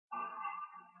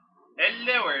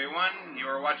Hello everyone, you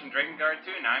are watching Drakengard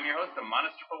 2 and I'm your host, the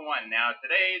Monster1. Now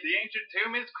today, the Ancient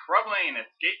Tome is crumbling.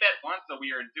 Escape at once, so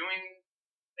we are doing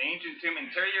the Ancient Tome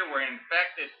interior. We're in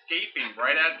fact escaping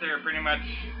right after pretty much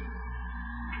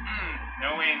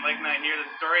knowing Ligna hear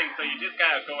the story, and so you just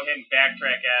gotta go ahead and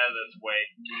backtrack out of this way.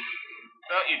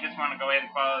 So you just want to go ahead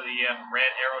and follow the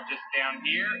red arrow just down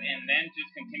here, and then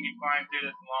just continue flying through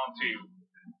this long tube.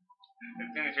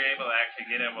 As soon as you're able to actually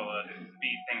get able to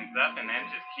speed things up, and then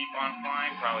just keep on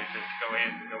flying, probably just go ahead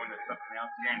and go into something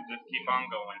else here and just keep on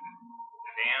going.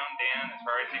 Down, down, as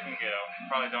far as you can go.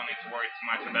 Probably don't need to worry too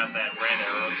much about that red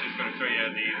arrow. It's just going to show you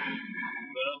these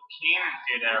little cannons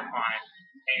here that are flying,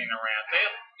 hanging around. So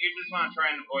you just want to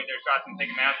try and avoid their shots and take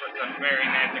them out for some very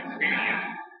nice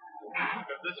experience.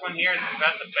 Because this one here is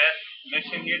about the best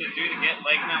mission here to do to get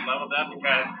Ligna leveled up,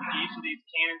 because each of these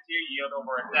cannons here yield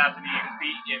over 1,000 EXP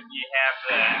if you have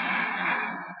that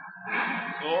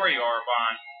glory orb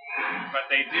on.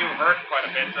 But they do hurt quite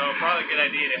a bit, so probably a good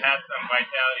idea to have some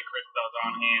vitality crystals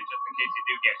on hand just in case you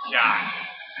do get shot.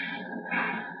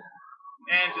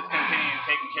 And just continue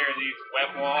taking care of these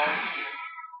web walls.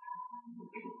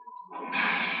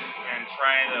 And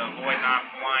try to avoid not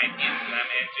flying into them,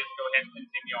 and just go ahead and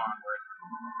continue onward.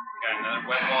 Got another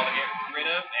web wall to get rid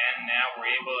of, and now we're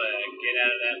able to get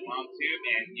out of that long tube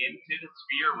and into the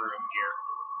sphere room here.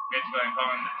 Basically, I'm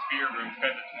calling it the sphere room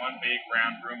because it's one big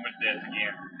round room with this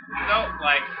again. So,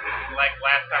 like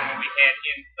last time when we had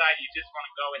inside, you just want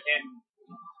to go ahead and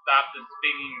stop the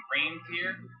spinning rings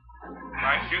here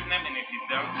by shooting them, and if you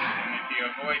don't, and if you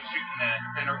avoid shooting the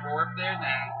center orb there,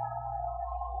 then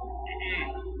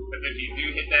because if you do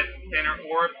hit that center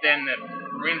orb, then the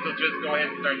rings will just go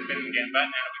ahead and start spinning again. But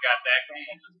now that we got that going,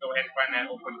 we'll just go ahead and find that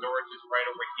open door just right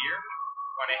over here.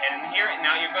 Went ahead in here, and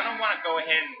now you're going to want to go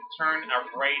ahead and turn a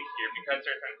right here, because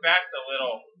there's in fact a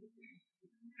little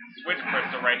switch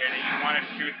crystal right here that you want to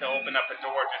shoot to open up a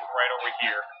door just right over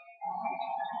here.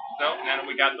 So now that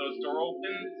we got those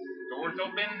doors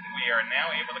open, we are now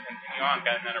able to continue on.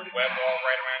 Got another web wall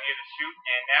right around here to shoot,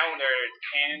 and now there's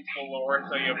cannons galore,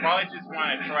 so you'll probably just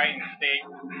want to try and stay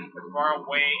as far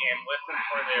away and listen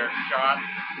for their shots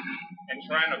and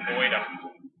try and avoid them.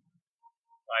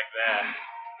 Like that.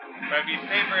 But if you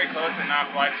stay very close and not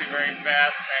fly too very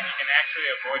fast, then you can actually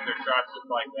avoid their shots just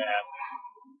like that.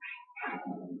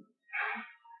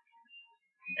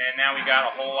 And now we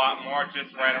got a whole lot more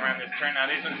just right around this turn. Now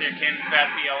these ones here can in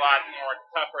fact be a lot more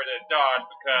tougher to dodge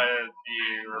because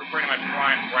you're pretty much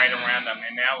flying right around them.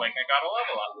 And now like I got a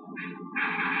level up.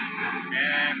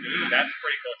 And ooh, that's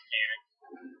pretty close cannon.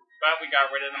 But we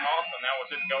got rid of them all, so now we'll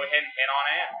just go ahead and head on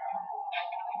in.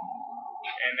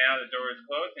 And now the door is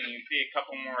closed, and you can see a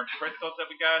couple more crystals that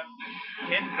we got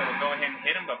hit, so we'll go ahead and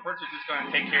hit them. But first we're just going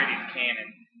to take care of these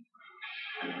cannons.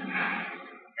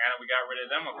 Now that we got rid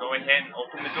of them, we'll go ahead and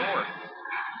open the doors.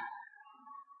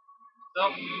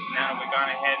 So, now that we've gone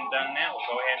ahead and done that, we'll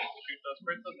go ahead and shoot those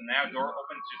crystals, and now the door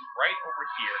opens just right over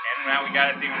here. And now we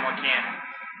got even more cannons.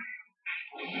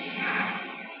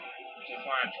 Just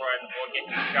want to try to avoid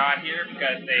getting shot here,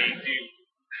 because they do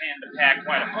tend to pack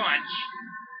quite a punch.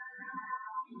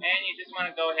 And you just want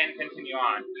to go ahead and continue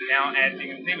on. Now, as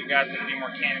you can see, we got some few more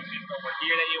cannons just over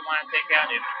here that you want to take out.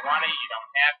 If you want to, you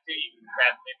don't have to. You can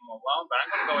perhaps leave them alone, but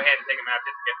I'm going to go ahead and take them out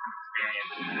just to get some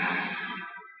experience.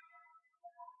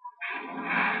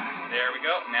 There we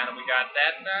go. Now that we got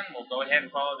that done, we'll go ahead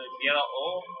and follow this yellow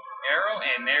arrow,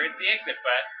 and there is the exit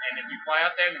button. And if you fly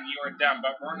out there, then you are done.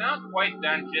 But we're not quite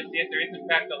done just yet. There is, in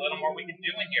fact, a little more we can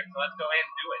do in here, so let's go ahead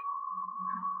and do it.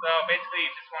 So basically,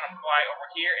 you just want to fly over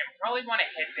here and probably want to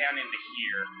head down into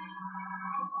here.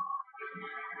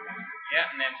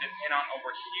 Yeah, and then just head on over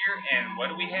here, and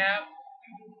what do we have?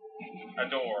 A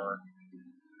door.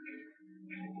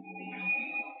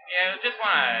 Yeah, I just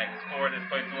want to explore this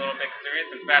place a little bit, because there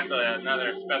is in fact another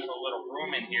special little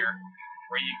room in here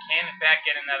where you can in fact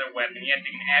get another weapon. Yes,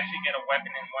 you can actually get a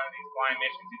weapon in one of these flying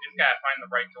missions. You just gotta find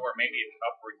the right door. Maybe it's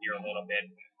upward here a little bit.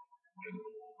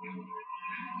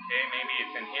 Okay, maybe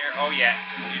it's in here. Oh yeah,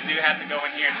 you do have to go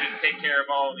in here and just take care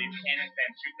of all of these cannons and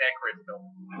shoot that crystal.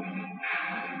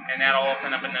 And that'll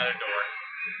open up another door.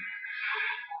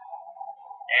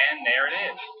 And there it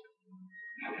is.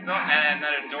 So now that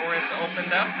another door is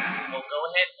opened up, we'll go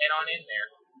ahead and head on in there.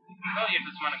 So you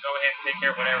just want to go ahead and take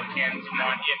care of whatever cannons you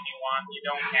want. If you want, you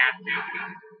don't have to.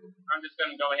 I'm just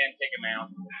going to go ahead and take them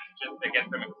out, just to get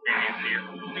some experience here.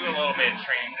 Do a little bit of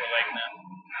training for Ligna.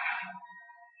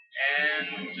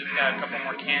 And just got a couple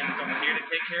more cannons over here to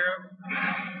take care of.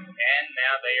 And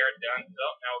now they are done. So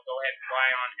now we'll go ahead and fly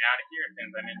on out of here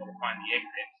since I'm able to find the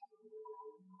exit.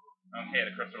 Okay,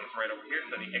 the crystal is right over here,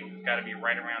 so the exit's got to be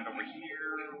right around over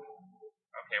here.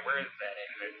 Okay, where is that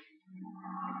exit?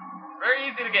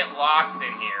 Very easy to get lost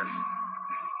in here.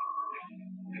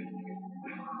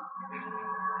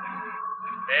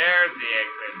 There's the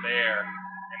exit there.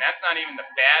 And that's not even the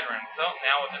bad room. So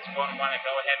now we'll just want to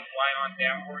go ahead and fly on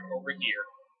downward over here.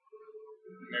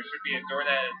 And there should be a door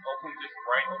that is open just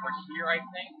right over here, I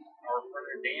think. Or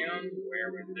further down.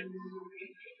 Where is it?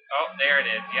 Oh, there it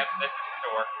is. Yep, this is the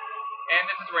door. And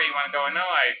this is where you want to go. I know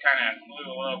I kind of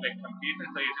flew a little bit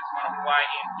confusing, so you just want to fly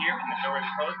in here, and the door is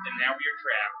closed, and now we are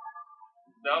trapped.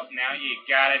 So now you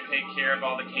gotta take care of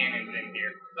all the cannons in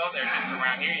here. So they're just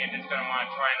around here. You're just gonna want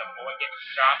to try and avoid getting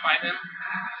shot by them,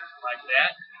 like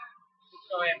that. Just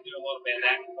go ahead and do a little bit of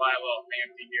that and fly a little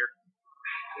fancy here.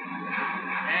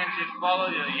 And just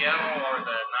follow the yellow, or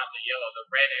the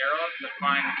red arrows to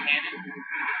find the cannon.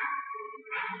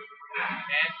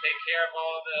 And take care of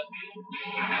all the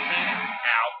cannons.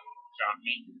 Ow, shot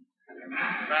me.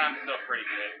 But I'm still pretty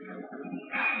good.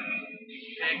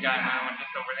 Okay, got another one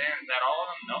just over there. Is that all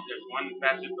of them? Nope, there's one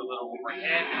that's just a little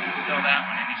overhead. Still that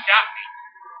one, and he shot me.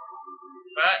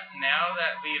 But now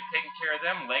that we have taken care of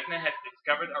them, Legna has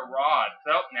discovered a rod.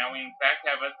 So now we in fact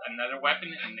have another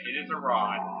weapon, and it is a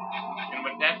rod. And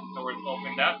with that, the door is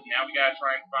opened up. Now we gotta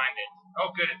try and find it.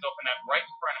 Oh good, it's opened up right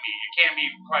in front of me. It can be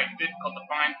quite difficult to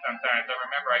find sometimes. I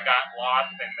remember I got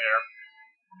lost in there.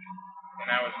 And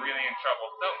I was really in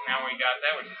trouble. So now we got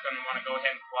that, we're just going to want to go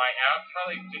ahead and fly out.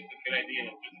 Probably just a good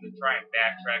idea to try and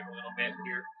backtrack a little bit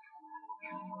here.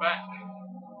 But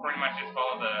pretty much just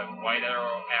follow the white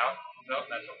arrow out. So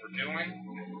that's what we're doing.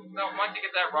 So once you get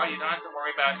that rod, you don't have to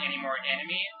worry about any more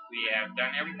enemies. We have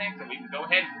done everything, so we can go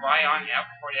ahead and fly on out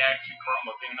before they actually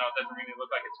crumble, even though it doesn't really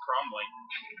look like it's crumbling.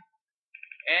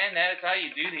 And that is how you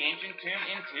do the Ancient Tome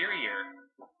interior.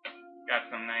 Got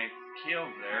some nice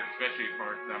kills there, especially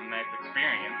for some nice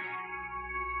experience.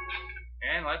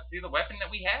 And let's see the weapon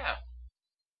that we have.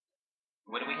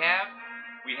 What do we have?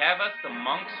 We have us the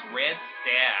Monk's Red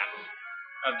Staff.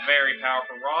 A very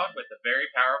powerful rod with a very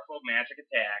powerful magic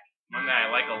attack. One that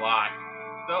I like a lot.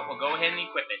 So we'll go ahead and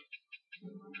equip it.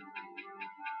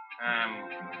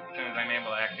 As soon as I'm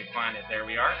able to actually find it, there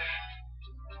we are.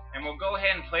 And we'll go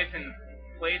ahead and place it in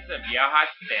place of Yaha's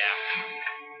staff.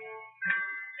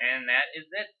 And that is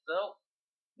it. So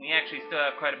we actually still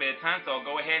have quite a bit of time, so I'll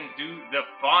go ahead and do the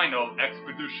final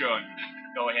expedition.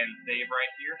 Go ahead and save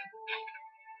right here.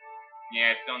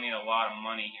 Yeah, I still need a lot of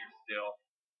money here still.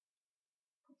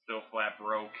 I'm still flat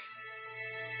broke.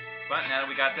 But now that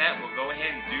we got that, we'll go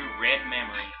ahead and do Red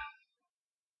Memories.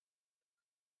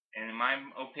 And in my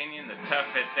opinion, the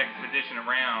toughest expedition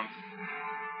around.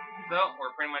 So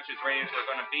we're pretty much as ready as we're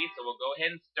going to be, so we'll go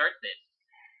ahead and start this.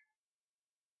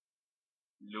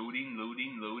 Loading,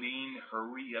 loading, loading.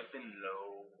 Hurry up and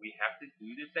load. We have to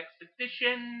do this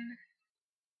expedition.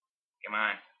 Come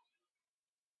on.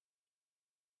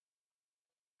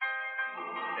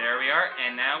 There we are.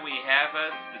 And now we have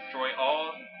us destroy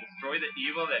the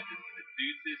evil that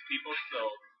seduces people's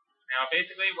souls. Now,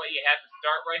 basically, what you have to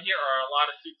start right here are a lot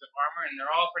of suits of armor, and they're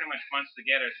all pretty much bunched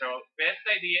together. So, best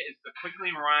idea is to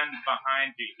quickly run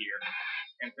behind you here.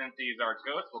 And since these are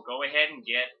ghosts, we'll go ahead and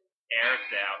get Eris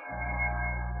out.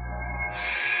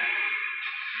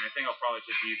 I think I'll probably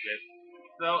just use this.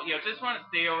 So, just want to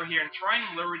stay over here and try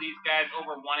and lure these guys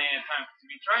over one at a time. Because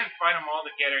if you try and fight them all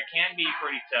together, it can be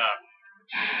pretty tough.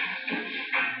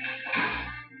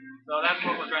 So that's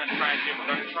what we're going to try and do. We're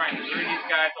going to try and lure these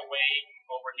guys away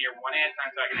over here one at a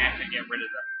time so I can actually get rid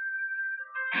of them.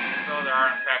 So there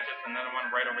are, in fact, just another one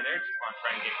right over there. Just want to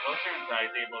try and get closer until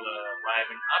he's able to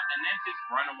liven up. And then just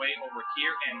run away over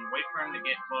here and wait for him to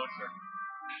get closer.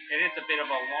 It is a bit of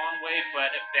a long way,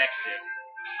 but effective.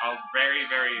 Very,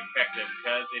 very effective,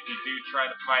 because if you do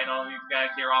try to fight all these guys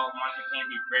here all at once, it can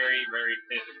be very, very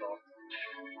difficult.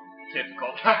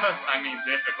 Difficult. I mean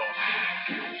difficult.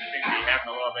 Seem to be having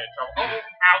a little bit of trouble. Oh,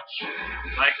 ouch!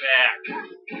 Like that.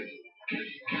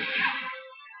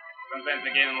 Sometimes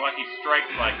they're getting lucky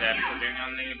strikes like that because they're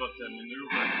unable to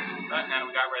maneuver. But now that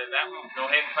we got rid of that one, we'll go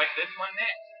ahead and fight this one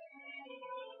next.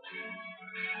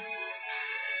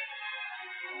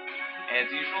 As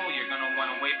usual, you're going to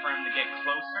want to wait for him to get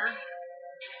closer.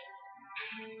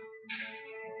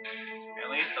 At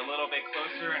least a little bit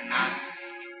closer and not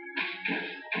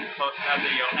close enough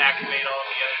that you'll activate all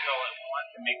the others all at once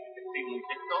and make it exceedingly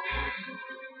difficult.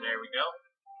 There we go.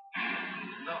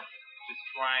 So, just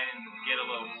try and get a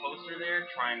little closer there.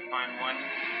 Try and find one.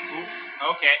 Ooh,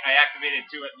 okay, I activated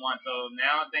two at once, so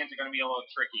now things are going to be a little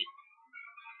tricky.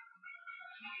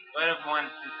 But if one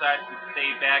decides to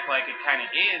stay back like it kind of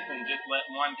is and just let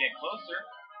one get closer,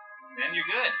 then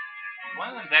you're good.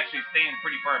 One of them's actually staying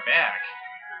pretty far back.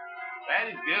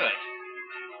 That is good.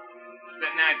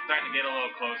 But now it's starting to get a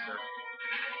little closer.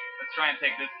 Let's try and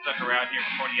take this sucker out here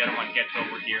before the other one gets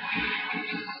over here.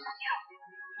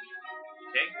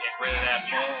 Okay, get rid of that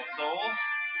ball of soul.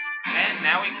 And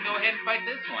now we can go ahead and fight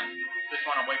this one. Just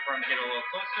want to wait for him to get a little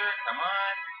closer. Come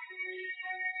on.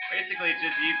 Basically,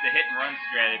 just use the hit and run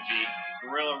strategy.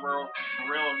 Guerrilla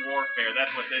warfare,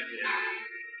 that's what this is.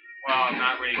 Well,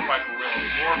 not really quite guerrilla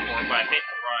warfare, but hit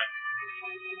and run.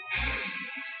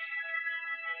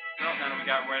 So, now that we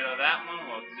got rid of that one,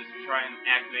 let's just try and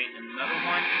activate another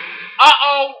one.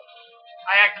 Uh-oh!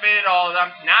 I activated all of them.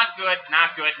 Not good,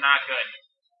 not good, not good.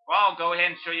 Well, I'll go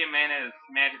ahead and show you Mana's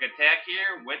magic attack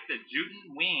here with the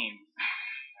Juten Wings.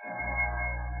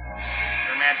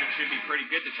 Their magic should be pretty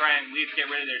good to try and at least get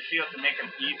rid of their shield to make them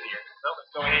easier. So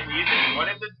let's go ahead and use it. What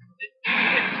is it?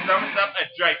 It summons up a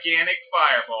gigantic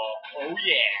fireball. Oh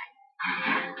yeah!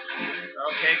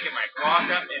 Okay, get my clock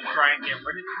up and try and get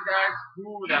rid of these guys.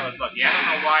 Ooh, that was lucky. I don't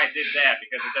know why I did that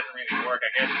because it doesn't really work. I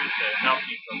guess just to help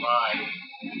me survive.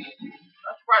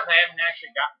 I'm surprised I haven't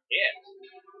actually gotten hit.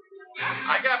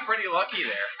 I got pretty lucky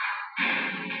there.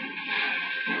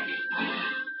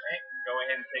 Okay, go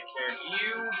ahead and take care of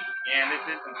you. And this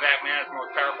is, in fact, Mana's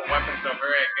most powerful weapon, so a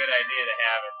very good idea to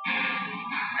have it.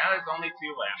 Now there's only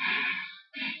 2 left.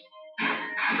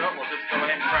 So we'll just go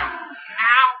ahead and try.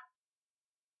 Ow!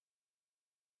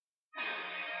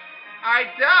 I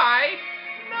died?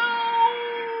 No!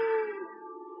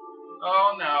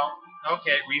 Oh no.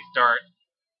 Okay, restart.